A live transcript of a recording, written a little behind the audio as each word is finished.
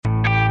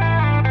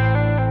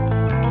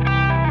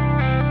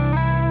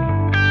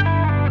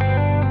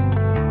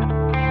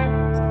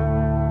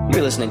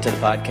listening to the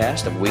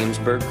podcast of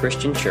Williamsburg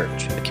Christian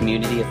Church, a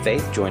community of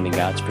faith joined in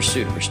God's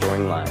pursuit of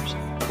restoring lives.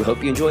 We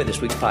hope you enjoy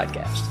this week's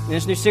podcast.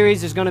 This new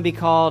series is going to be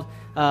called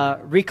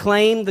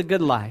Reclaim the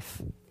Good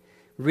Life.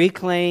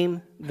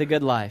 Reclaim the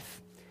Good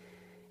Life.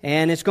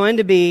 And it's going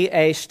to be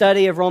a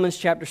study of Romans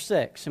chapter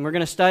 6. And we're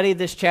going to study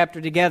this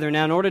chapter together.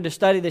 Now, in order to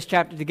study this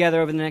chapter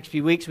together over the next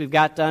few weeks, we've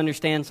got to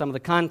understand some of the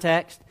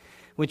context,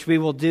 which we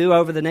will do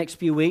over the next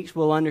few weeks.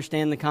 We'll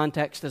understand the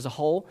context as a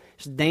whole.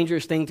 It's a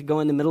dangerous thing to go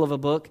in the middle of a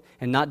book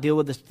and not deal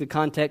with the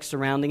context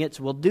surrounding it,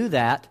 so we'll do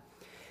that.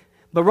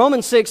 But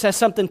Romans 6 has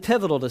something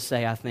pivotal to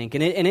say, I think,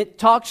 and it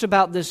talks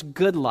about this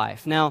good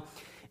life. Now,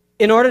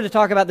 in order to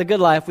talk about the good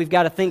life, we've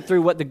got to think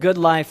through what the good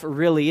life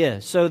really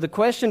is. So the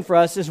question for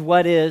us is,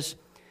 what is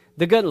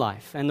the good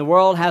life? And the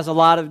world has a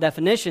lot of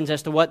definitions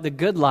as to what the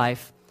good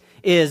life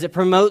is. It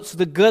promotes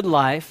the good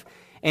life,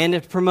 and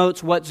it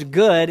promotes what's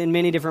good in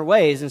many different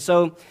ways. And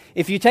so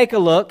if you take a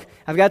look,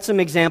 I've got some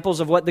examples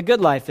of what the good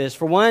life is.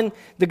 For one,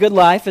 the good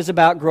life is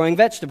about growing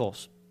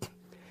vegetables.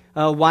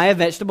 Why a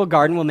vegetable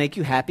garden will make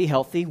you happy,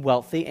 healthy,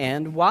 wealthy,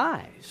 and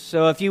wise.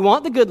 So if you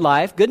want the good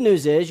life, good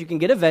news is you can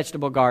get a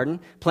vegetable garden,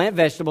 plant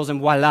vegetables, and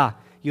voila,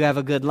 you have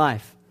a good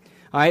life.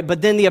 All right,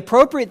 but then the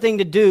appropriate thing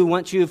to do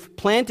once you've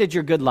planted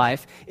your good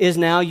life is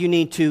now you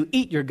need to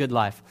eat your good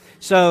life.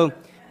 So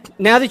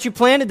now that you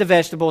planted the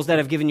vegetables that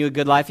have given you a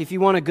good life, if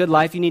you want a good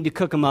life, you need to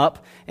cook them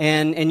up,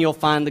 and you'll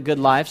find the good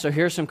life. So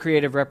here's some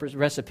creative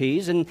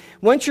recipes. And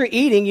once you're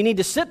eating, you need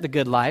to sip the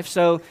good life.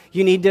 So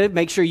you need to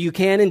make sure you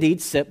can indeed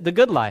sip the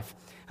good life.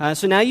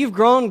 So now you've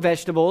grown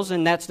vegetables,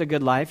 and that's the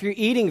good life. You're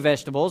eating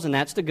vegetables, and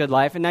that's the good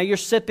life. And now you're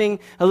sipping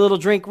a little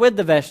drink with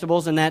the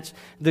vegetables, and that's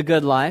the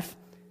good life.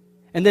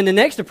 And then the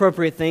next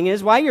appropriate thing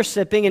is, while you're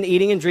sipping and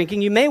eating and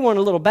drinking, you may want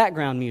a little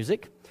background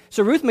music.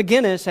 So Ruth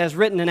McGinnis has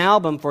written an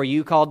album for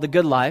you called The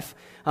Good Life,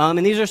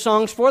 and these are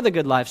songs for the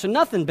good life. So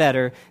nothing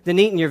better than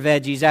eating your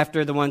veggies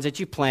after the ones that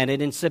you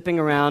planted and sipping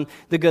around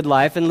the good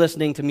life and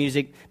listening to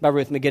music by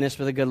Ruth McGinnis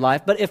for the good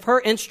life. But if her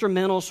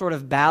instrumental sort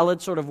of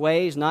ballad sort of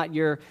way is not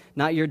your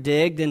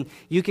dig, then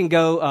you can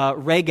go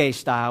reggae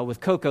style with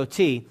Coco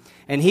T,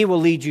 and he will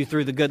lead you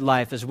through the good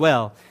life as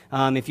well.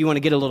 If you want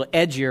to get a little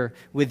edgier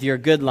with your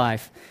good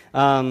life.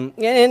 And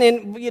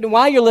you know,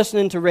 while you're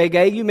listening to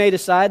reggae, you may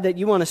decide that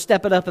you want to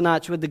step it up a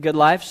notch with the good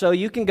life. So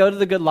you can go to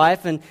the good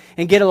life and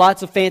get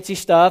lots of fancy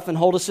stuff and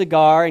hold a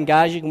cigar. And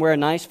guys, you can wear a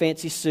nice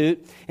fancy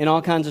suit and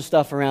all kinds of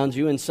stuff around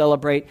you and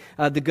celebrate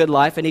the good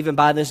life, and even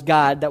buy this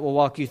guide that will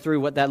walk you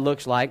through what that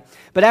looks like.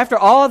 But after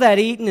all that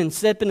eating and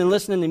sipping and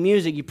listening to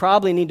music, you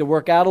probably need to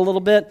work out a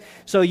little bit.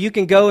 So you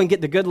can go and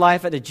get the good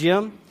life at the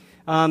gym.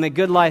 At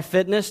Good Life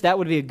Fitness. That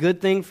would be a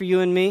good thing for you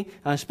and me,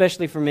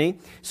 especially for me.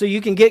 So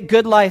you can get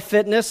Good Life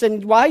Fitness,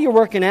 and while you're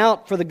working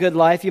out for the good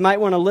life, you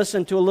might want to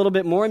listen to a little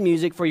bit more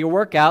music for your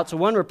workout. So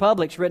One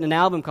Republic's written an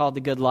album called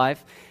The Good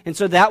Life, and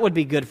so that would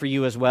be good for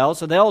you as well.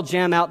 So they'll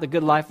jam out the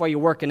good life while you're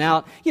working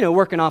out, you know,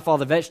 working off all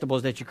the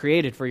vegetables that you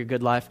created for your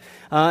good life.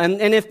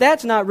 And if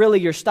that's not really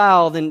your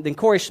style, then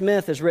Corey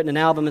Smith has written an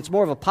album. It's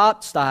more of a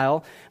pop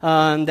style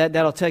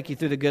that'll take you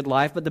through the good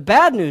life. But the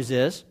bad news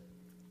is,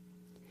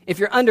 if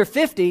you're under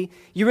 50,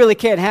 you really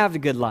can't have the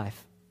good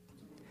life.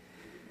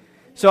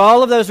 So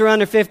all of those who are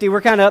under 50,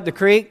 we're kind of up the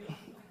creek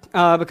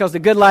because the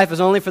good life is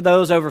only for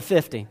those over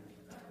 50.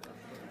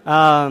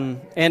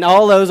 And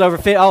all those over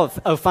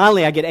 50,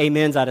 finally I get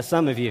amens out of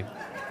some of you.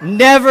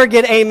 Never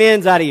get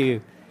amens out of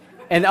you.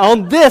 And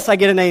on this, I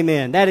get an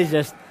amen. That is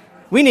just,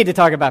 we need to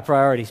talk about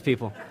priorities,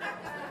 people.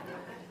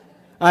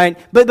 All right,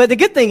 but the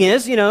good thing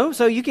is, you know,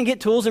 so you can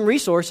get tools and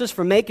resources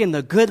for making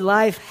the good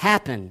life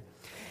happen.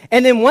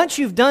 And then once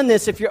you've done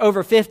this, if you're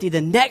over 50, the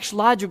next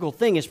logical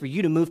thing is for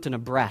you to move to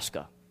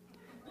Nebraska.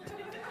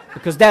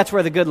 Because that's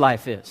where the good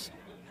life is.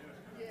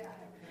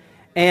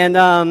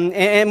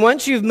 And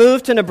once you've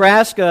moved to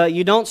Nebraska,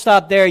 you don't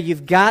stop there.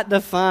 You've got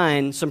to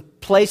find some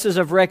places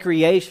of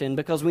recreation,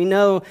 because we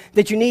know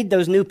that you need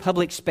those new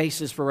public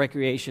spaces for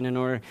recreation in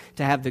order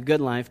to have the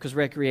good life, because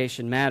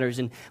recreation matters.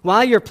 And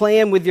while you're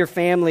playing with your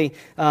family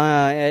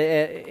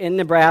in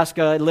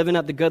Nebraska, living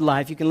up the good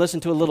life, you can listen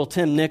to a little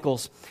Tim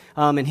Nichols,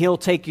 and he'll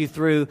take you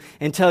through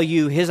and tell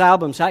you, his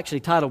album's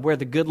actually titled Where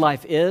the Good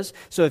Life Is.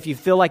 So if you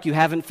feel like you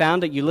haven't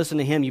found it, you listen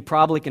to him, you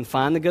probably can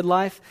find the good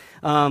life.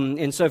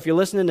 And so if you're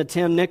listening to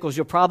Tim Nichols,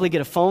 you'll probably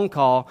get a phone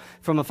call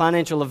from a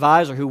financial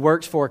advisor who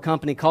works for a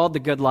company called The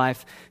Good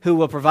Life, who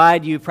will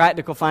provide you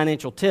practical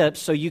financial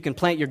tips so you can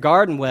plant your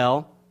garden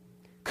well,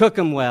 cook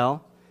them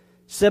well,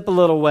 sip a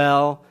little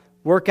well,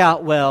 work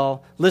out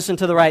well, listen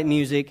to the right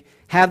music,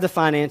 have the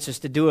finances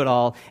to do it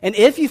all. And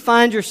if you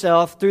find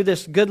yourself through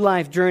this good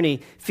life journey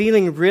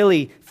feeling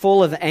really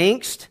full of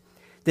angst,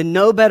 then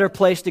no better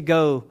place to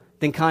go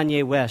than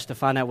Kanye West to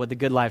find out what the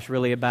good life's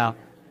really about.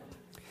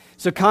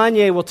 So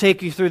Kanye will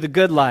take you through the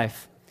good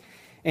life,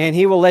 and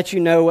he will let you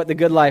know what the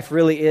good life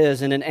really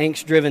is in an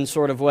angst-driven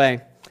sort of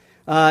way.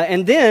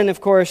 And then, of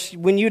course,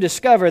 when you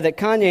discover that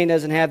Kanye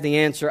doesn't have the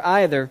answer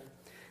either,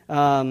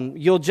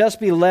 you'll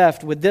just be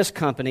left with this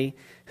company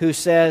who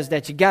says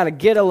that you got to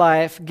get a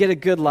life, get a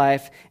good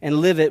life, and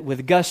live it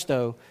with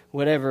gusto,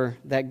 whatever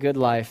that good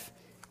life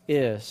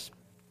is.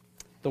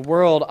 the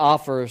world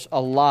offers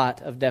a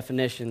lot of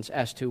definitions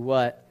as to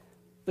what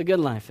the good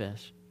life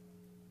is.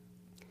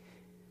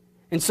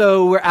 And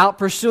so we're out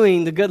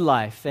pursuing the good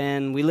life,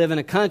 and we live in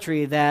a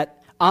country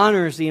that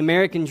honors the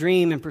American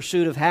dream in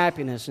pursuit of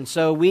happiness. And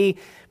so we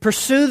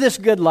pursue this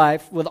good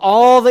life with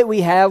all that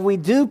we have. We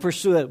do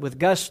pursue it with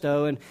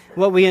gusto, and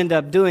what we end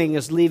up doing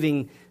is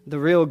leaving the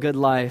real good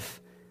life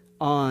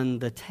on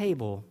the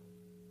table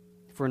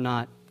if we're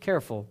not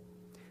careful,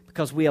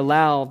 because we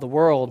allow the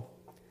world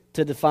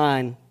to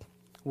define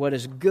what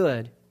is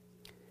good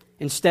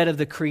instead of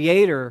the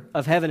Creator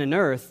of heaven and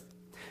earth,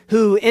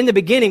 who in the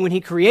beginning, when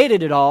He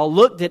created it all,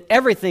 looked at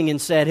everything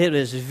and said, "It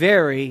is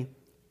very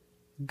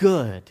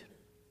good."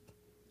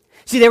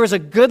 See, there was a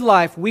good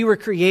life we were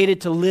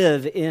created to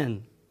live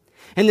in.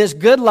 And this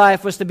good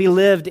life was to be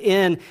lived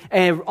in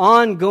an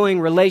ongoing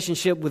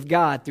relationship with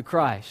God through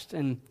Christ.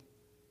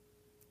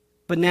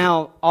 But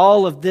now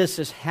all of this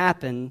has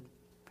happened,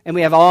 and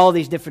we have all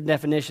these different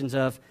definitions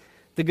of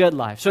the good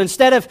life. So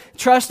instead of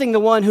trusting the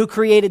one who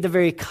created the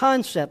very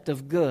concept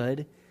of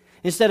good,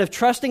 instead of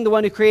trusting the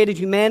one who created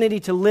humanity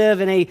to live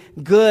in a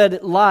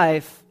good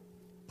life,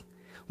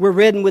 we're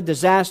ridden with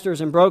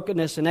disasters and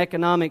brokenness and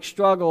economic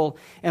struggle,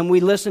 and we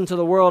listen to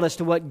the world as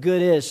to what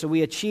good is. So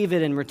we achieve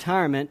it in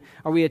retirement,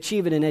 or we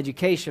achieve it in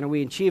education, or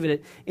we achieve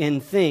it in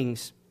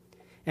things.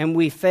 And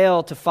we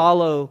fail to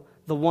follow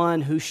the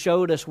one who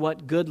showed us what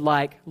the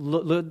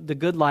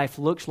good life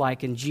looks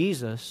like in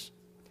Jesus,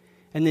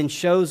 and then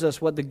shows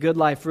us what the good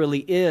life really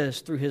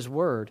is through His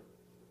Word.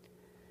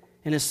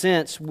 In a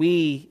sense,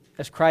 we,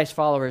 as Christ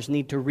followers,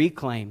 need to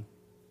reclaim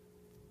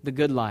the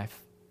good life.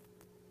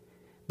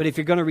 But if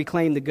you're going to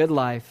reclaim the good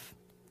life,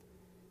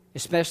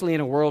 especially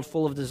in a world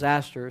full of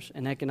disasters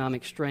and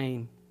economic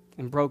strain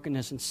and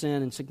brokenness and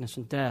sin and sickness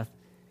and death,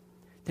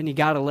 then you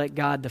got to let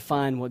God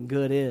define what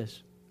good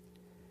is.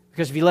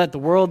 Because if you let the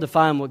world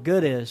define what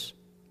good is,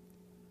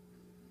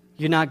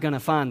 you're not going to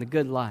find the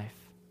good life.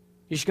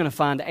 You're just going to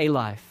find a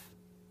life.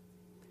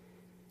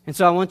 And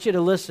so I want you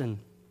to listen,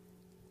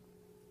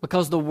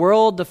 because the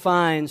world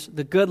defines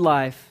the good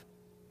life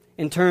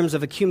in terms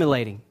of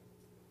accumulating.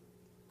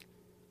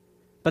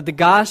 But the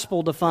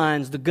gospel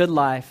defines the good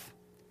life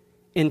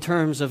in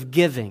terms of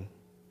giving.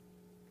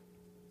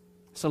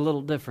 It's a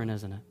little different,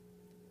 isn't it?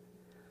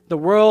 The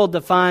world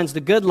defines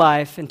the good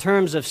life in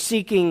terms of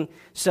seeking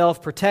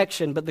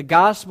self-protection, but the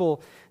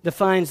gospel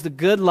defines the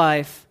good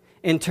life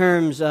in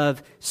terms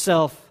of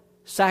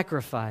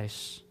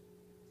self-sacrifice,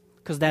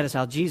 because that is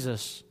how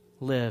Jesus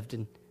lived,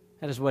 and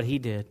that is what He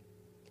did.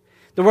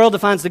 The world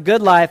defines the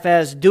good life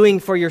as doing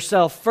for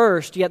yourself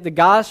first, yet the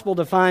gospel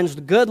defines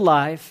the good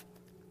life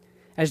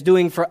as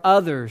doing for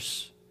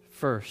others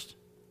first,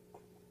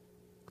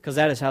 because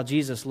that is how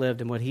Jesus lived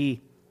and what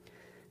He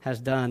has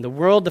done. The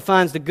world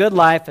defines the good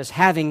life as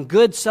having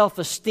good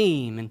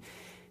self-esteem and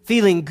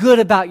feeling good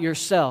about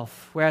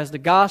yourself, whereas the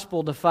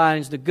gospel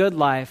defines the good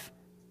life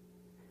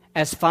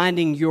as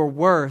finding your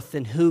worth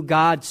in who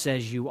God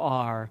says you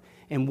are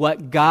and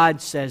what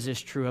God says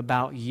is true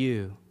about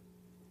you.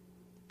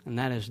 And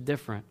that is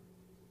different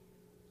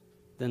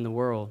than the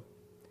world.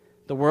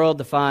 The world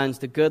defines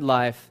the good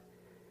life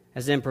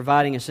as in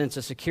providing a sense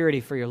of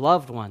security for your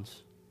loved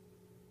ones.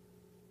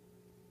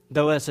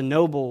 Though it's a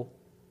noble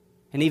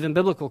and even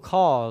biblical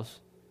cause,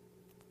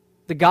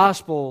 the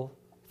gospel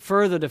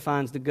further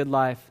defines the good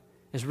life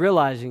as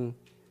realizing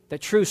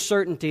that true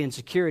certainty and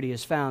security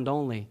is found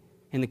only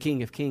in the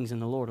King of Kings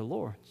and the Lord of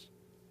Lords.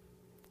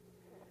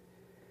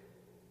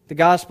 The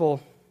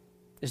gospel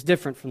is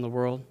different from the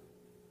world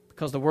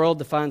because the world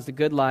defines the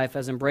good life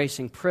as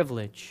embracing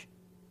privilege,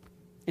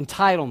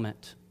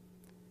 entitlement,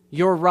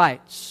 your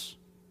rights,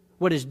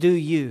 what is due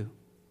you.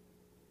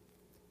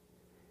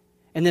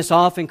 And this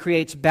often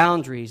creates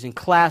boundaries in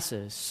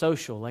classes,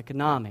 social,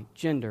 economic,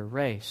 gender,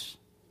 race.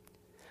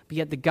 But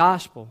yet the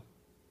gospel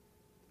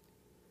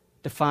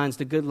defines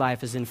the good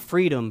life as in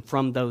freedom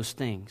from those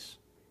things,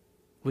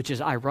 which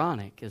is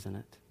ironic, isn't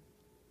it?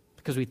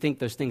 Because we think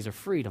those things are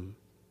freedom.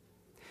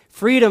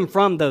 Freedom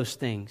from those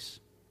things,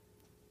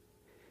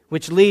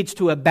 which leads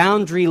to a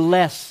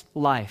boundary-less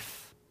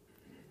life,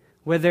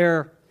 where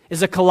there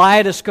is a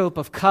kaleidoscope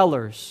of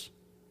colors,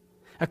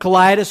 a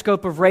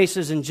kaleidoscope of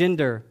races and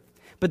gender,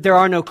 but there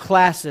are no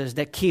classes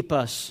that keep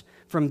us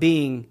from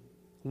being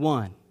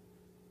one.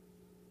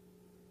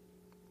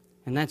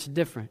 And that's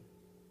different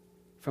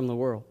from the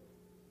world.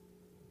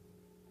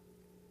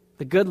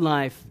 The good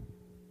life,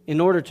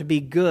 in order to be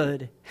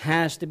good,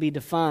 has to be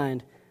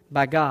defined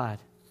by God.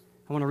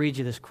 I want to read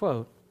you this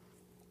quote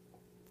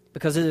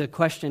because it is a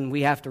question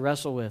we have to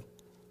wrestle with.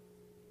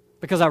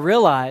 Because I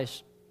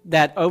realize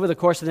that over the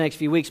course of the next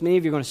few weeks, many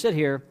of you are going to sit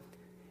here,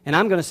 and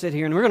I'm going to sit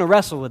here, and we're going to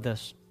wrestle with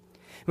this.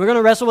 We're going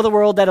to wrestle with a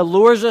world that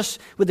allures us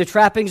with the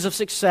trappings of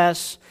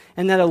success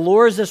and that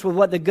allures us with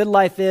what the good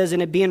life is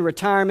and it being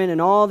retirement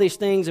and all these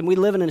things. And we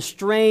live in a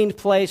strained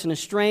place, in a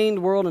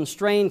strained world, in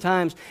strained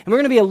times. And we're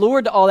going to be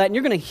allured to all that. And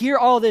you're going to hear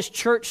all this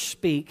church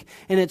speak.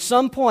 And at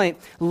some point,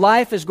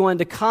 life is going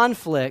to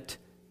conflict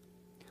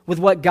with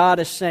what God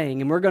is saying.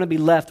 And we're going to be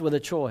left with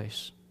a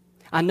choice.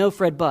 I know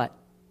Fred Butt.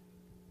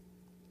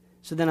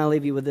 So then I'll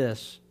leave you with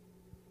this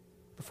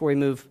before we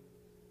move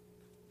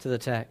to the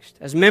text.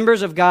 As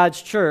members of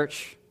God's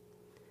church,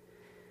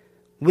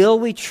 will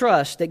we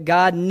trust that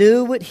God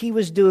knew what He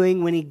was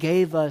doing when He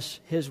gave us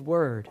His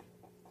Word?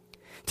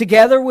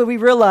 Together, will we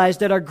realize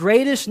that our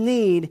greatest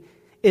need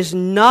is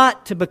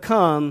not to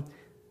become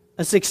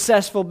a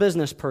successful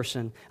business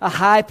person, a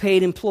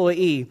high-paid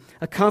employee,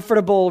 a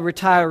comfortable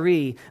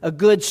retiree, a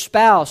good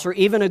spouse, or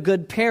even a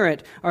good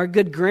parent or a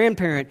good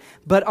grandparent.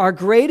 But our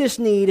greatest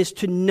need is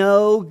to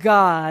know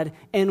God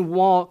and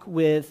walk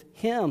with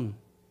Him.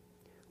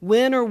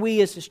 When are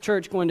we as His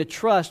church going to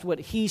trust what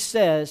He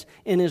says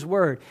in His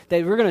Word?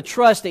 That we're going to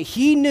trust that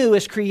He knew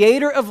as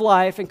creator of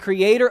life and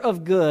creator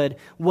of good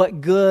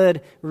what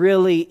good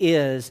really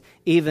is,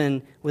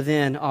 even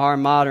within our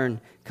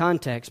modern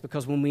context.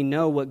 Because when we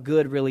know what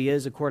good really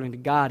is according to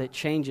God, it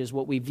changes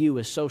what we view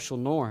as social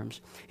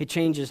norms. It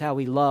changes how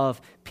we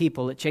love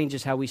people. It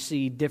changes how we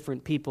see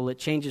different people. It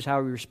changes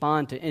how we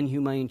respond to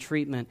inhumane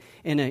treatment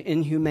in an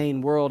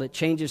inhumane world. It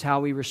changes how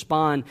we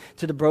respond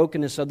to the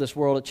brokenness of this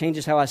world. It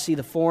changes how I see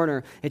the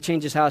foreigner. It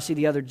changes how I see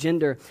the other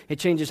gender. It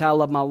changes how I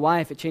love my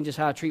wife. It changes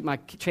how I treat my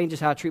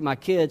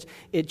kids.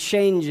 It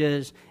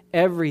changes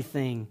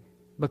everything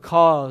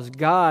because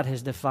God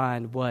has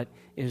defined what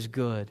is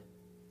good.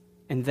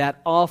 And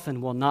that often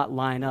will not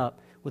line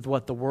up with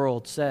what the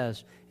world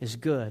says is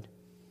good.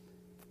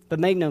 But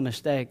make no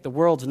mistake, the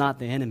world's not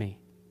the enemy.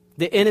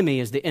 The enemy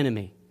is the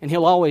enemy, and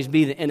he'll always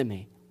be the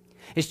enemy.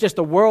 It's just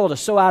the world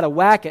is so out of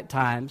whack at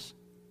times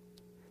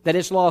that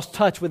it's lost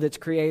touch with its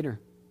Creator.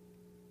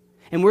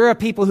 And we're a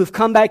people who've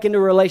come back into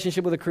a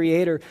relationship with a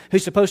Creator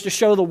who's supposed to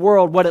show the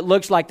world what it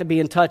looks like to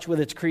be in touch with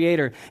its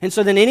Creator. And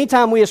so then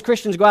anytime we as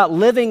Christians go out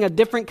living a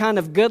different kind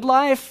of good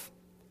life,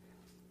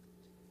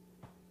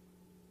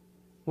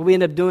 what we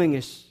end up doing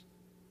is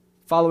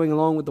following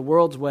along with the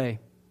world's way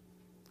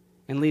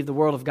and leave the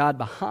world of God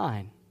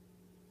behind.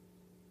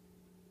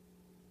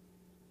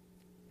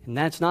 And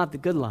that's not the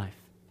good life.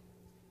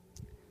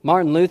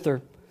 Martin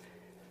Luther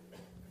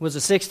was a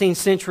 16th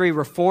century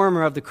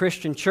reformer of the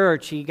Christian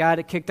church. He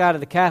got kicked out of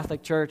the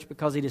Catholic Church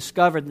because he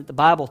discovered that the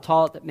Bible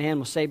taught that man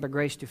was saved by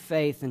grace through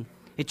faith, and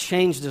it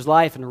changed his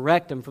life and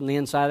wrecked him from the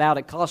inside out.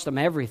 It cost him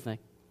everything.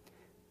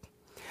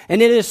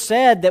 And it is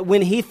said that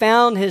when he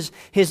found his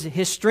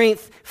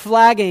strength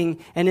flagging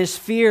and his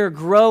fear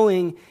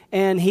growing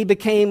and he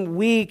became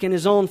weak in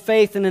his own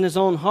faith and in his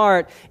own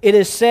heart, it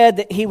is said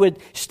that he would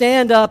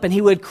stand up and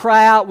he would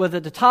cry out with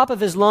at the top of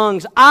his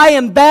lungs, "I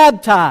am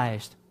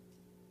baptized."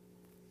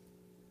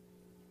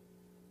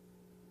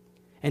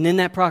 And in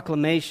that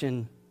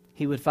proclamation,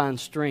 he would find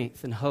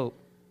strength and hope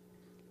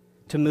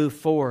to move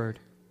forward,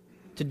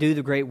 to do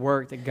the great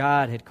work that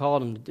God had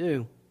called him to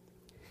do.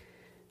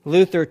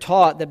 Luther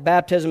taught that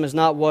baptism is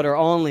not water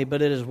only,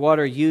 but it is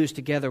water used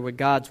together with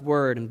God's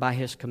Word and by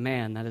His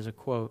command. That is a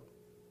quote.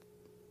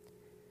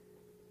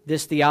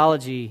 This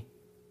theology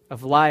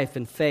of life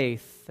and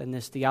faith and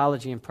this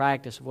theology and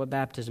practice of what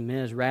baptism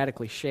is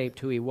radically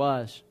shaped who he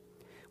was.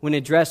 When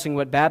addressing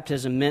what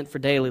baptism meant for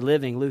daily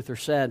living, Luther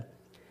said,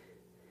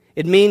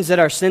 "It means that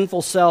our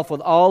sinful self with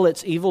all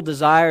its evil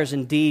desires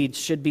and deeds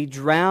should be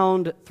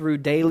drowned through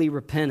daily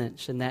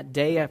repentance, and that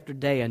day after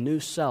day a new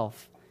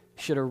self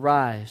should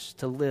arise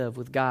to live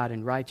with God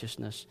in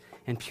righteousness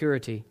and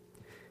purity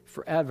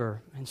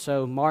forever." And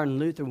so Martin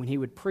Luther, when he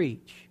would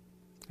preach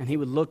and he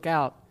would look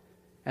out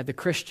at the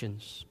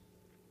Christians,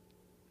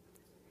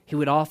 he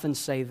would often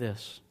say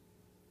this,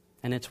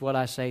 and it's what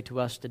I say to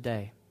us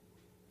today.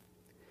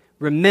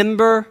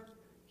 Remember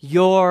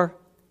your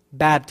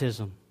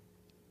baptism.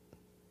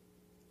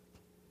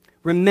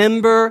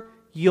 Remember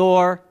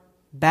your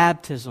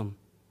baptism.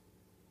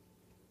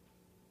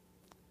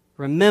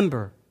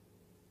 Remember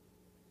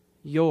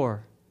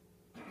your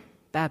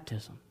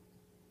baptism.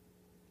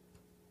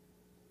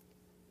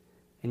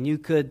 And you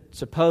could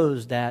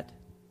suppose that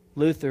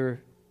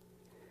Luther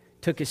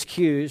took his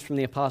cues from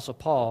the Apostle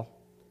Paul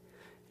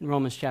in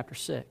Romans chapter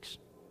 6.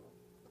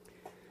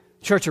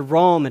 The Church of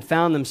Rome had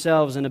found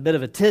themselves in a bit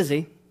of a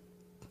tizzy.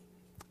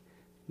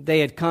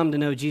 They had come to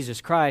know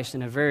Jesus Christ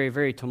in a very,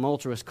 very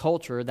tumultuous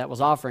culture that was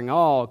offering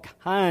all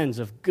kinds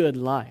of good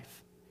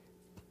life.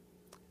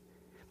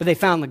 But they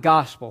found the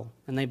gospel,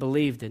 and they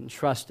believed it and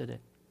trusted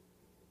it.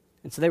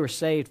 And so they were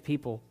saved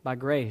people by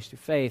grace through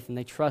faith, and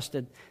they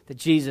trusted that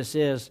Jesus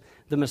is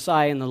the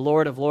Messiah and the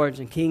Lord of Lords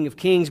and King of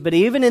Kings. But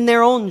even in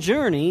their own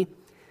journey,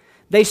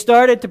 they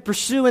started to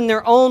pursue in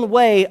their own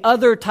way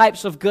other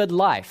types of good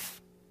life.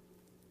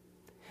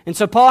 And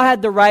so Paul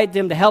had to write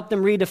them to help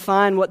them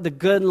redefine what the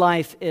good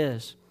life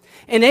is.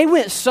 And they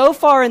went so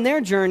far in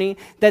their journey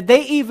that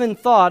they even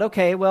thought,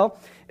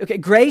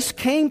 grace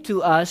came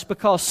to us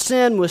because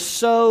sin was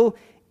so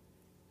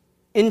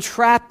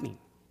entrapping.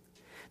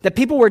 That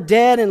people were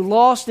dead and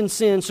lost in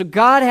sin, so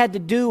God had to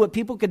do what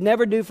people could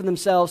never do for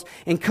themselves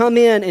and come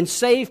in and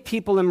save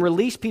people and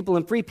release people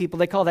and free people.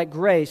 They call that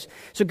grace.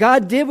 So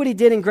God did what He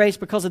did in grace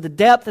because of the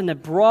depth and the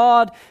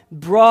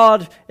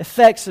broad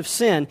effects of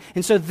sin.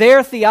 And so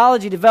their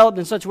theology developed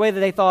in such a way that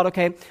they thought,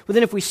 then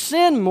if we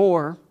sin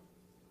more,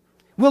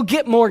 we'll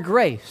get more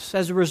grace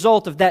as a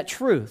result of that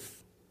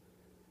truth.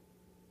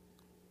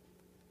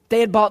 They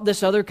had bought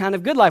this other kind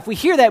of good life. We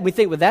hear that and we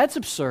think, well, that's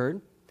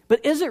absurd.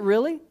 But is it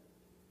really?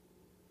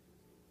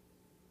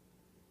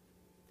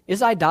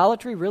 Is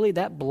idolatry really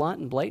that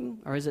blunt and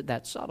blatant, or is it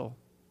that subtle?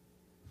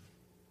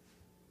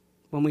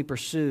 When we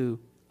pursue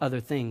other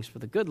things for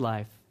the good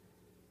life,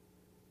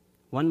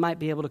 one might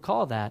be able to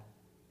call that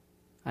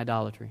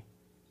idolatry.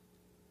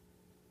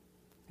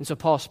 And so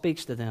Paul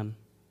speaks to them,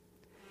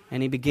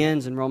 and he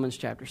begins in Romans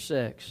chapter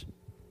 6.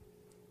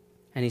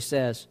 And he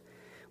says,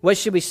 what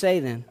should we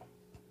say then?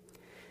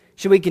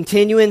 Should we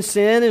continue in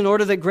sin in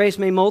order that grace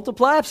may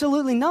multiply?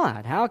 Absolutely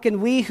not. How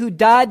can we who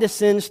died to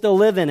sin still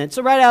live in it?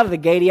 So right out of the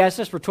gate, he asks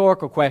this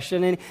rhetorical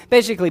question, and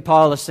basically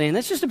Paul is saying,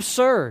 that's just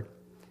absurd.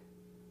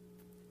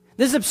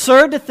 This is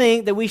absurd to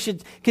think that we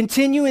should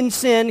continue in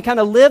sin, kind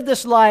of live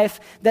this life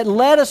that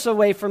led us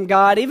away from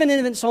God, even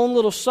in its own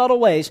little subtle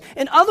ways.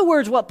 In other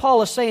words, what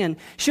Paul is saying,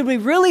 should we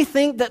really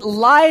think that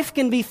life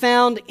can be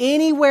found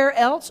anywhere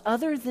else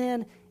other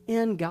than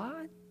in God?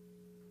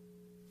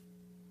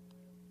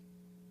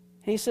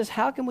 And he says,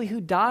 how can we who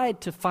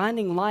died to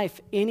finding life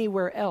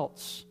anywhere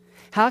else?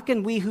 How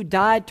can we who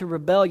died to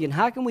rebellion,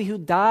 how can we who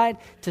died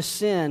to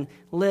sin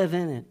live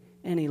in it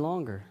any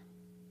longer?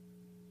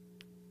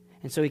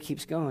 And so he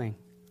keeps going.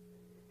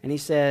 And he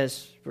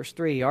says, verse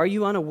 3, are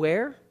you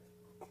unaware?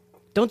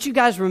 Don't you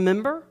guys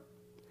remember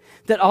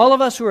that all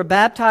of us who were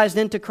baptized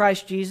into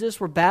Christ Jesus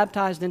were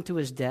baptized into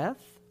his death?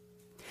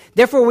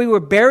 Therefore we were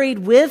buried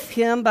with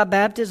him by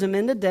baptism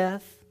into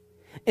death,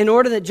 in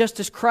order that just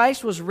as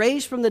Christ was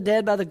raised from the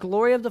dead by the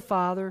glory of the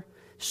Father,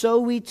 so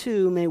we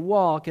too may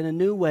walk in a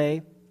new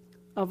way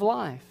of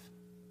life.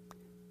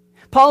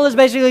 Paul is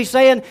basically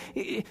saying,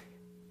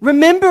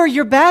 remember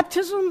your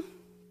baptism?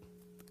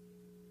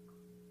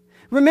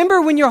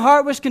 Remember when your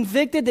heart was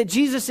convicted that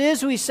Jesus is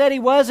who he said he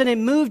was, and it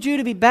moved you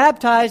to be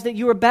baptized, that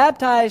you were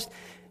baptized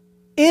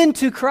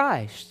into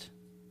Christ,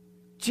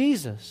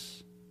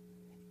 Jesus,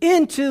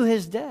 into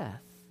his death.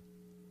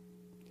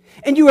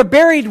 And you were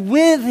buried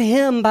with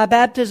him by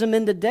baptism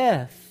into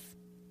death.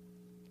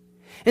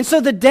 And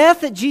so the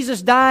death that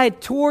Jesus died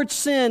towards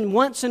sin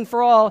once and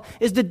for all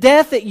is the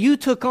death that you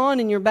took on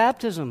in your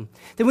baptism.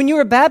 That when you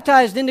were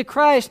baptized into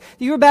Christ,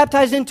 you were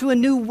baptized into a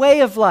new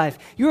way of life.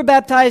 You were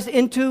baptized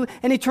into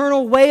an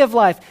eternal way of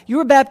life. You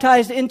were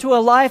baptized into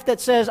a life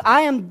that says,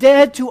 I am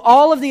dead to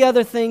all of the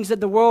other things that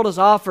the world has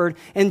offered,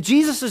 and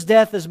Jesus'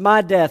 death is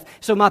my death.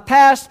 So my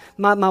past,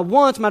 my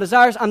wants, my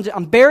desires,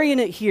 I'm burying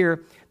it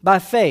here by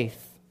faith.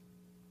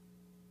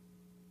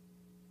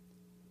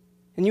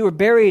 And you were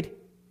buried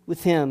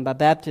with him by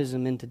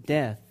baptism into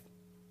death.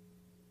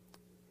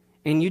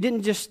 And you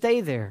didn't just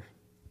stay there.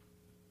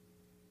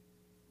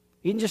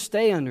 You didn't just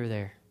stay under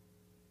there.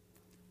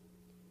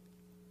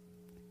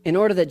 In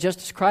order that just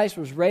as Christ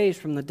was raised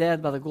from the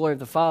dead by the glory of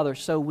the Father,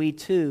 so we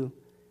too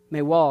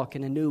may walk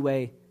in a new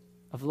way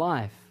of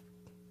life.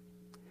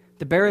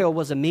 The burial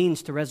was a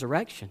means to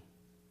resurrection.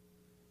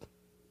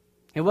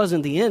 It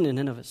wasn't the end in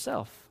and of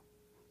itself.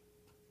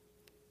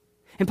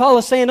 And Paul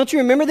is saying, don't you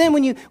remember then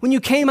when you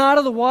came out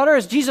of the water,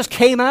 as Jesus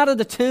came out of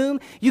the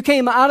tomb, you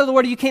came out of the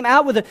water, you came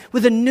out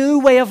with a new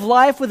way of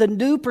life, with a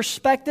new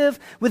perspective,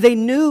 with a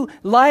new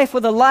life,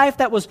 with a life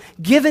that was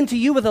given to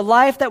you, with a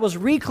life that was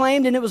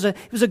reclaimed, and it was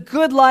a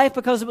good life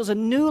because it was a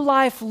new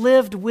life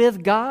lived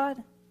with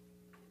God.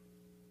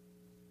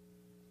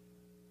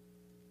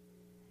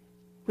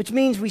 Which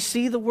means we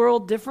see the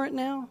world different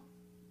now.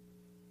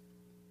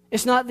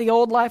 It's not the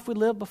old life we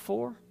lived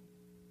before.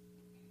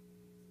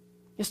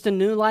 It's the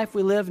new life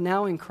we live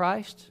now in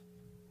Christ.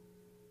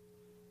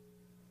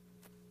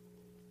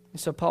 And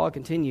so Paul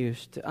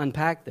continues to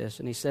unpack this,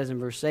 and he says in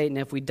verse 8, and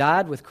if we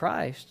died with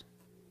Christ,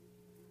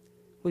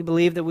 we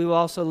believe that we will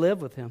also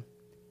live with him.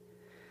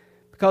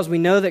 Because we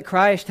know that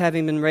Christ,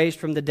 having been raised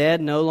from the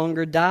dead, no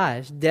longer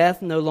dies.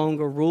 Death no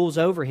longer rules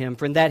over him.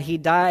 For in that he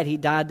died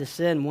to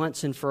sin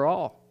once and for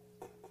all.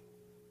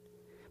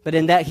 But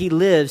in that he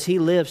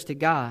lives to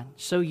God.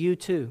 So you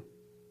too.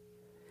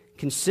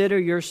 Consider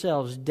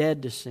yourselves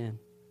dead to sin,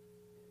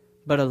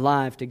 but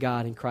alive to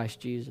God in Christ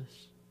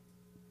Jesus.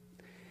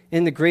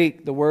 In the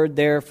Greek, the word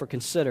there for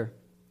consider,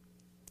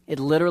 it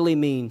literally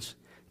means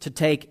to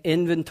take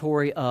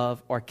inventory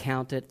of or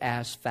count it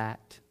as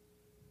fact.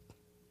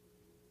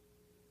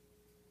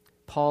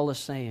 Paul is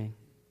saying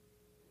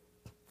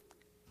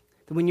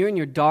that when you're in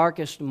your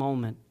darkest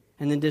moment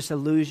and the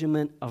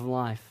disillusionment of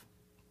life,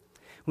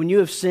 when you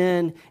have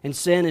sinned and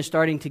sin is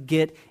starting to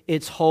get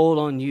its hold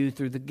on you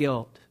through the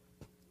guilt,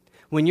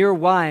 when your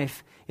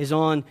wife is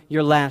on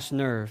your last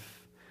nerve,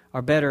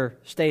 or better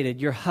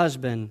stated, your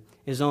husband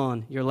is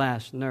on your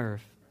last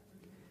nerve.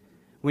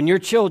 When your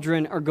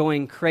children are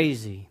going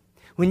crazy,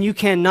 when you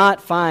cannot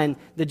find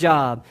the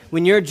job,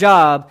 when your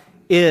job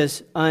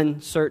is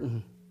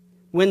uncertain,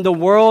 when the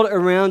world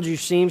around you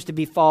seems to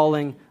be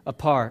falling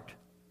apart,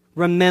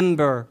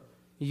 remember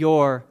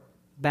your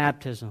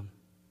baptism.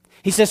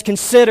 He says,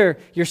 consider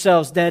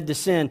yourselves dead to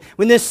sin.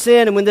 When this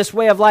sin and when this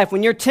way of life,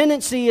 when your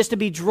tendency is to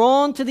be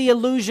drawn to the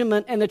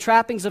illusionment and the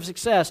trappings of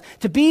success,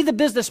 to be the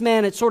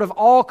businessman at sort of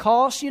all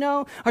costs,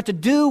 or to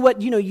do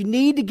what, you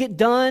need to get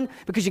done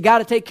because you got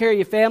to take care of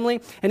your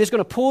family, and it's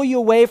going to pull you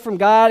away from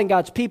God and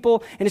God's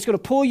people, and it's going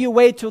to pull you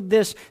away to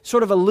this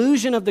sort of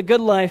illusion of the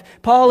good life,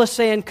 Paul is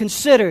saying,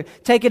 consider,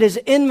 take it as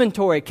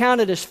inventory,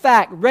 count it as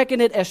fact, reckon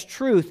it as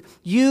truth.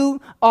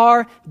 You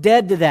are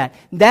dead to that.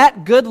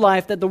 That good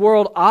life that the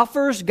world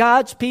offers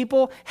God's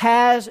people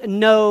has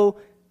no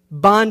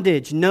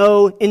bondage,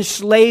 no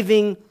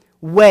enslaving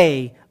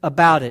way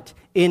about it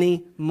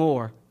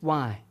anymore.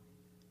 Why?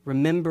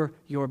 Remember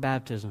your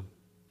baptism.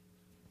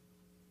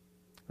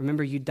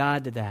 Remember you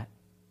died to that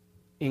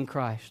in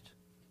Christ,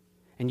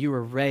 and you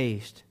were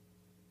raised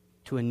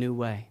to a new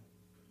way.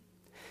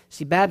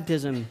 See,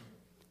 baptism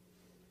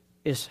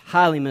is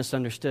highly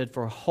misunderstood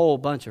for a whole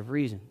bunch of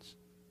reasons.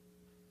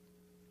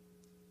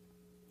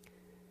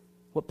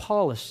 What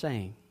Paul is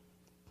saying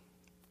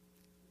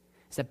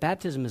is that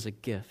baptism is a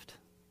gift.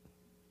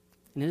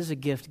 And it is a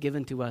gift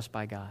given to us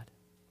by God.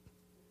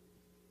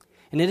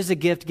 And it is a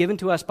gift given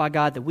to us by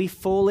God that we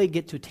fully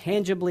get to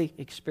tangibly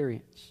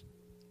experience.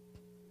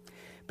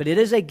 But it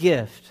is a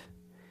gift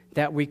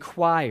that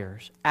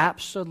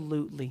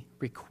absolutely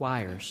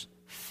requires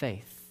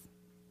faith.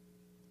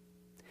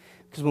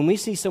 Because when we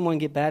see someone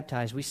get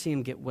baptized, we see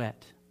them get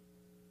wet.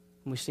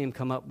 And we see them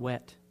come up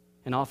wet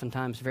and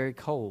oftentimes very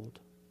cold.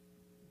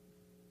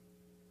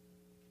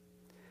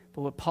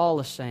 But what Paul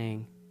is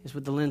saying is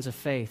with the lens of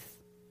faith,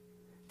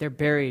 they're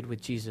buried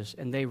with Jesus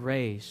and they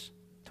raise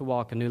to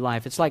walk a new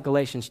life. It's like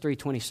Galatians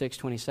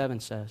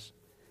 3:26-27 says,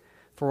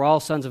 for all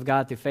sons of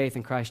God through faith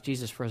in Christ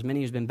Jesus, for as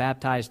many who've been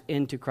baptized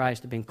into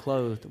Christ have been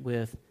clothed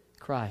with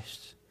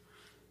Christ.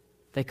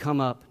 They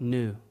come up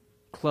new,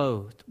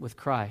 clothed with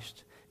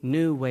Christ.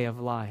 New way of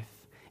life.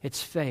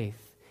 It's faith.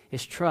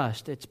 It's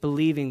trust. It's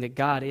believing that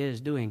God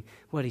is doing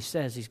what He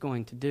says He's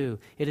going to do.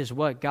 It is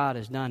what God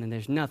has done, and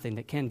there's nothing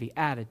that can be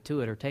added to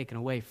it or taken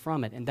away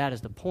from it. And that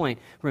is the point.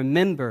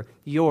 Remember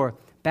your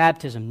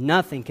baptism.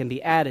 Nothing can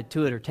be added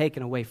to it or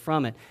taken away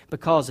from it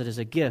because it is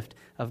a gift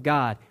of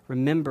God.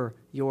 Remember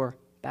your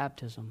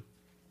baptism.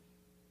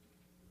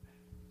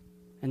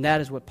 And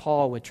that is what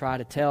Paul would try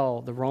to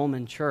tell the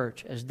Roman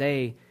church as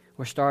they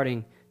were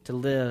starting to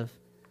live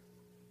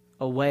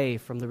away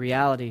from the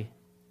reality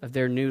of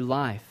their new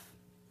life.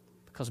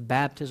 Because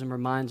baptism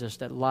reminds us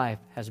that life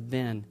has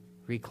been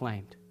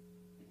reclaimed.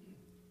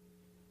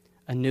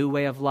 A new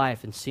way of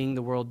life and seeing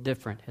the world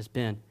different has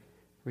been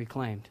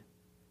reclaimed.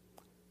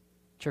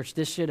 Church,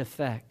 this will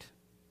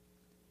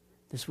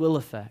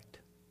affect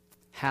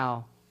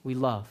how we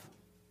love.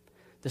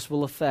 This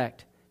will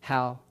affect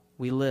how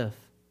we live.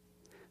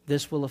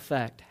 This will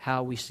affect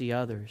how we see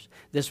others.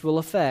 This will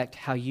affect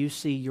how you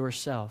see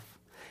yourself.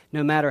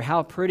 No matter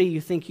how pretty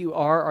you think you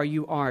are or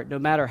you aren't, no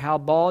matter how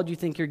bald you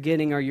think you're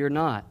getting or you're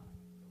not,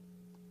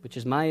 which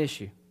is my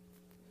issue,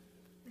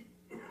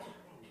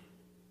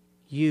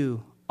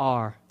 you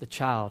are the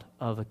child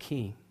of a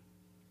king.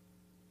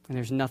 And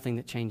there's nothing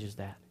that changes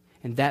that.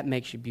 And that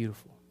makes you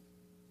beautiful.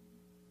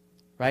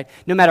 Right?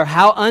 No matter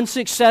how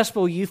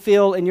unsuccessful you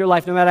feel in your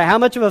life, no matter how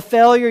much of a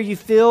failure you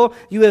feel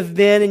you have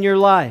been in your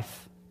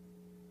life,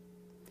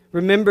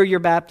 remember your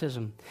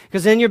baptism.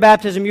 Because in your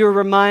baptism you are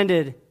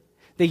reminded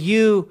that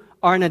you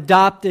are an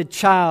adopted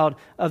child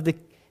of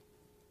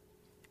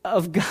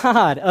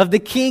God, of the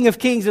King of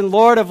Kings and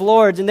Lord of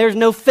Lords, and there's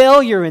no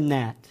failure in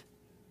that.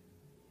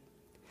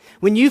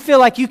 When you feel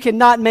like you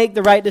cannot make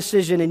the right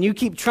decision and you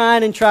keep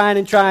trying and trying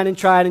and trying and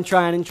trying and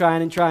trying and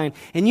trying and trying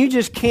and you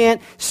just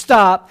can't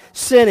stop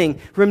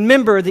sinning,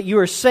 remember that you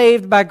are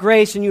saved by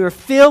grace and you are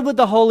filled with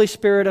the Holy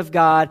Spirit of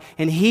God,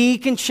 and He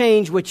can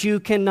change what you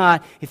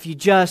cannot if you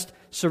just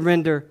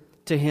surrender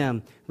to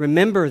Him.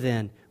 Remember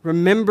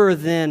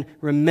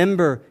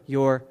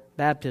your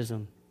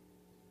baptism.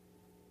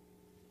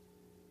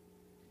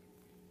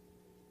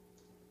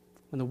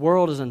 When the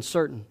world is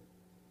uncertain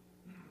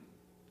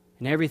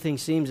and everything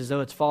seems as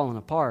though it's fallen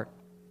apart,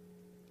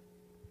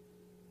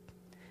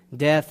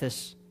 death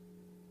has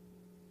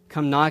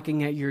come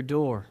knocking at your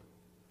door,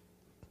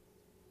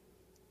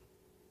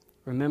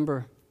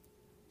 remember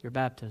your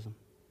baptism.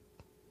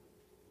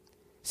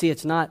 See,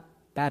 it's not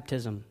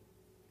baptism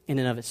in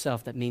and of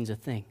itself that means a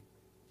thing.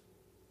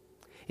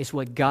 It's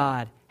what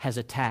God has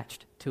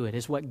attached to it.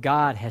 It's what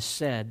God has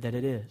said that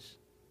it is.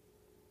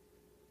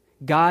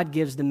 God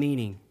gives the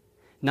meaning.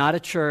 Not a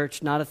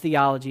church, not a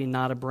theology,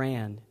 not a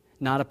brand,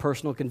 not a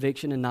personal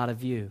conviction, and not a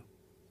view.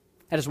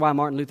 That is why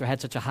Martin Luther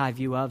had such a high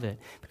view of it,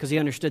 because he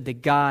understood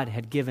that God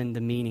had given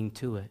the meaning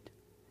to it.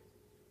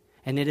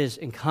 And it is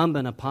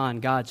incumbent upon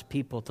God's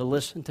people to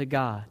listen to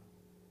God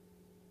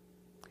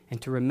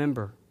and to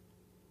remember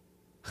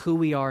who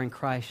we are in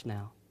Christ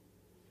now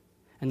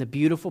and the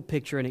beautiful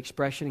picture and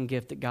expression and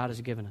gift that God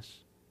has given us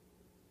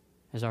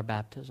as our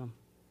baptism.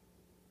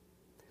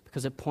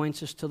 Because it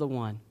points us to the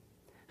one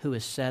who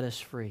has set us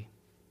free.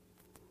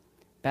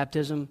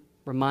 Baptism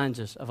reminds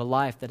us of a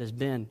life that has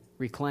been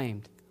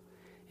reclaimed.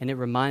 and it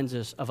reminds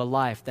us of a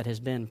life that has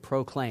been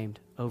proclaimed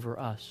over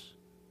us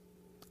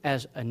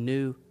as a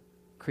new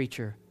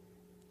creature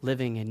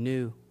living a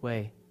new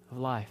way of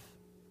life.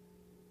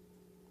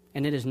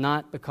 And it is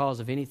not because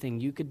of anything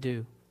you could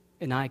do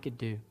and I could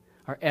do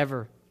or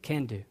ever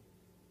can do.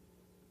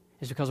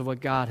 It's because of what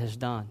God has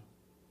done.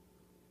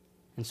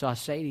 And so I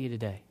say to you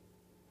today,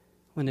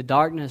 when the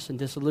darkness and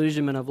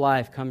disillusionment of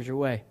life comes your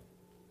way,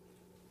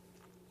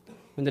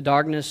 when the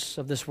darkness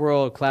of this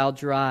world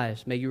clouds your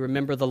eyes, may you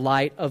remember the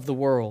light of the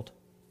world,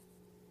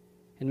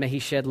 and may He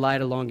shed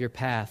light along your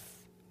path.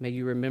 May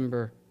you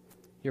remember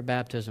your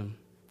baptism.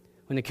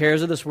 When the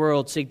cares of this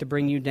world seek to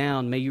bring you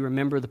down, may you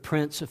remember the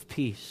Prince of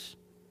Peace,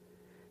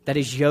 that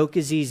His yoke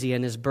is easy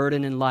and His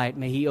burden is light.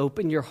 May He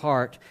open your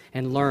heart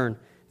and learn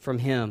from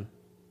Him.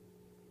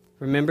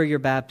 Remember your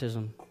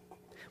baptism.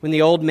 When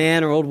the old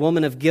man or old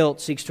woman of guilt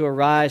seeks to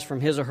arise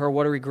from his or her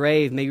watery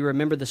grave, may you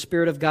remember the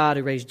Spirit of God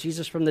who raised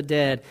Jesus from the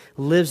dead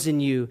lives in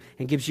you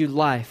and gives you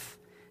life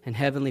and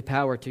heavenly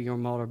power to your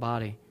mortal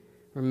body.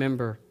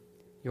 Remember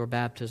your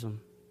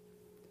baptism,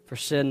 for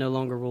sin no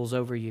longer rules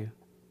over you.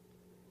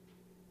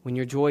 When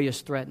your joy is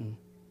threatened,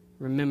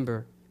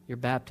 remember your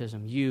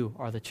baptism. You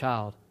are the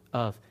child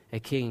of a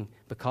king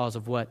because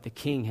of what the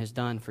King has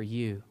done for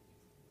you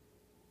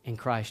in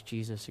Christ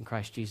Jesus and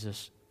Christ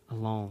Jesus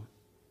alone.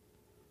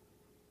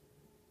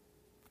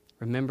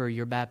 Remember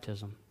your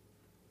baptism.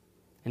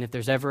 And if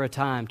there's ever a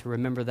time to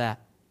remember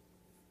that,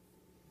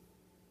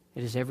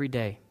 it is every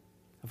day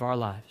of our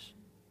lives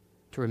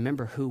to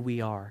remember who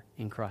we are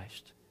in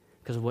Christ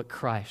because of what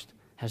Christ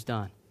has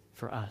done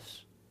for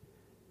us.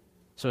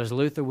 So as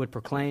Luther would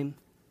proclaim,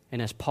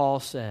 and as Paul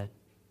said,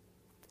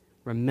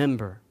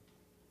 remember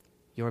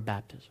your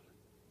baptism.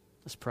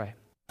 Let's pray.